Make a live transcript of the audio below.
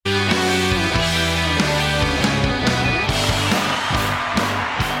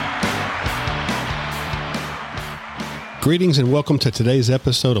Greetings and welcome to today's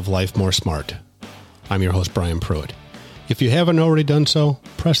episode of Life More Smart. I'm your host, Brian Pruitt. If you haven't already done so,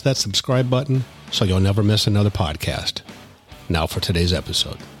 press that subscribe button so you'll never miss another podcast. Now for today's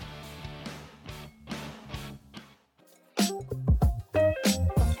episode.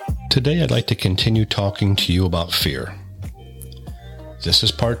 Today I'd like to continue talking to you about fear. This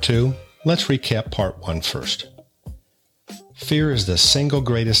is part 2. Let's recap part 1 first. Fear is the single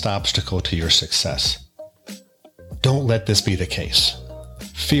greatest obstacle to your success. Don't let this be the case.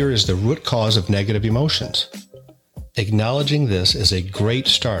 Fear is the root cause of negative emotions. Acknowledging this is a great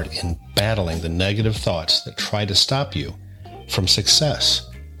start in battling the negative thoughts that try to stop you from success.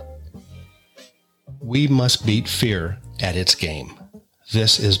 We must beat fear at its game.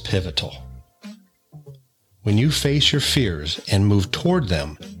 This is pivotal. When you face your fears and move toward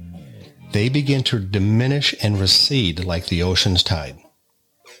them, they begin to diminish and recede like the ocean's tide.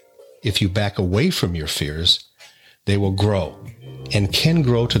 If you back away from your fears, they will grow and can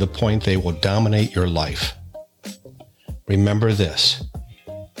grow to the point they will dominate your life. Remember this: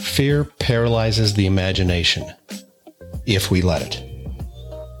 fear paralyzes the imagination if we let it.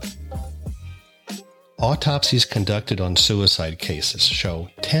 Autopsies conducted on suicide cases show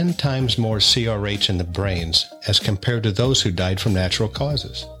 10 times more CRH in the brains as compared to those who died from natural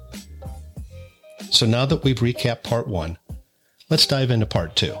causes. So now that we've recapped part 1, let's dive into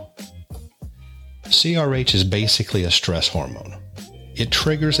part 2. CRH is basically a stress hormone. It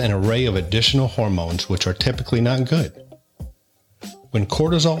triggers an array of additional hormones which are typically not good. When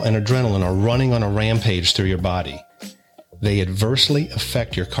cortisol and adrenaline are running on a rampage through your body, they adversely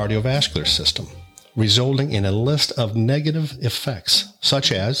affect your cardiovascular system, resulting in a list of negative effects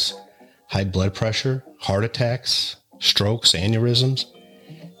such as high blood pressure, heart attacks, strokes, aneurysms,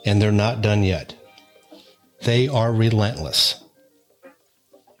 and they're not done yet. They are relentless.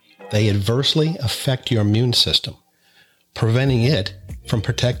 They adversely affect your immune system, preventing it from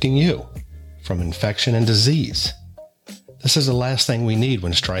protecting you from infection and disease. This is the last thing we need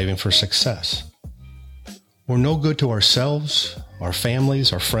when striving for success. We're no good to ourselves, our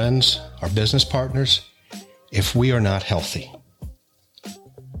families, our friends, our business partners, if we are not healthy.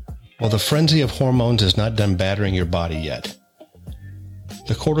 Well, the frenzy of hormones is not done battering your body yet.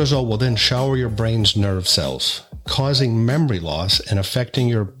 The cortisol will then shower your brain's nerve cells, causing memory loss and affecting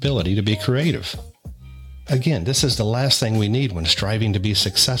your ability to be creative. Again, this is the last thing we need when striving to be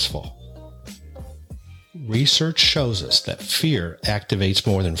successful. Research shows us that fear activates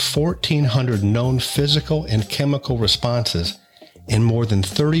more than 1,400 known physical and chemical responses and more than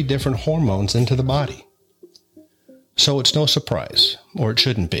 30 different hormones into the body. So it's no surprise, or it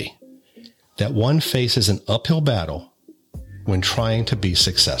shouldn't be, that one faces an uphill battle when trying to be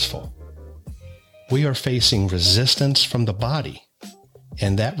successful. We are facing resistance from the body,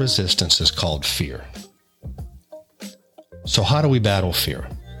 and that resistance is called fear. So how do we battle fear?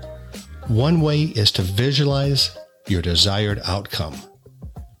 One way is to visualize your desired outcome.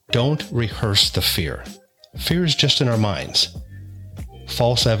 Don't rehearse the fear. Fear is just in our minds.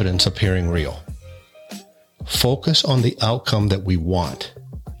 False evidence appearing real. Focus on the outcome that we want,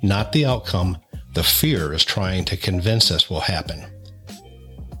 not the outcome the fear is trying to convince us will happen.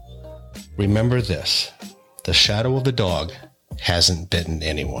 Remember this: the shadow of the dog hasn't bitten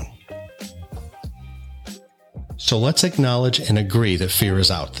anyone. So let's acknowledge and agree that fear is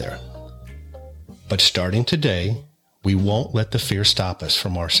out there. But starting today, we won't let the fear stop us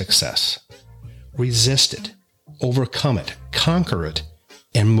from our success. Resist it, overcome it, conquer it,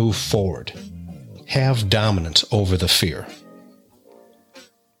 and move forward. Have dominance over the fear.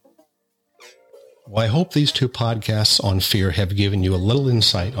 Well, I hope these 2 podcasts on fear have given you a little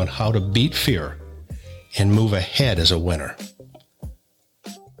insight on how to beat fear and move ahead as a winner.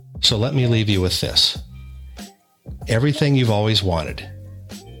 So let me leave you with this: everything you've always wanted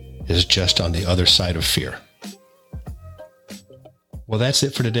is just on the other side of fear. Well, that's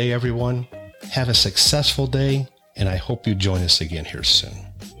it for today, everyone. Have a successful day, and I hope you join us again here soon.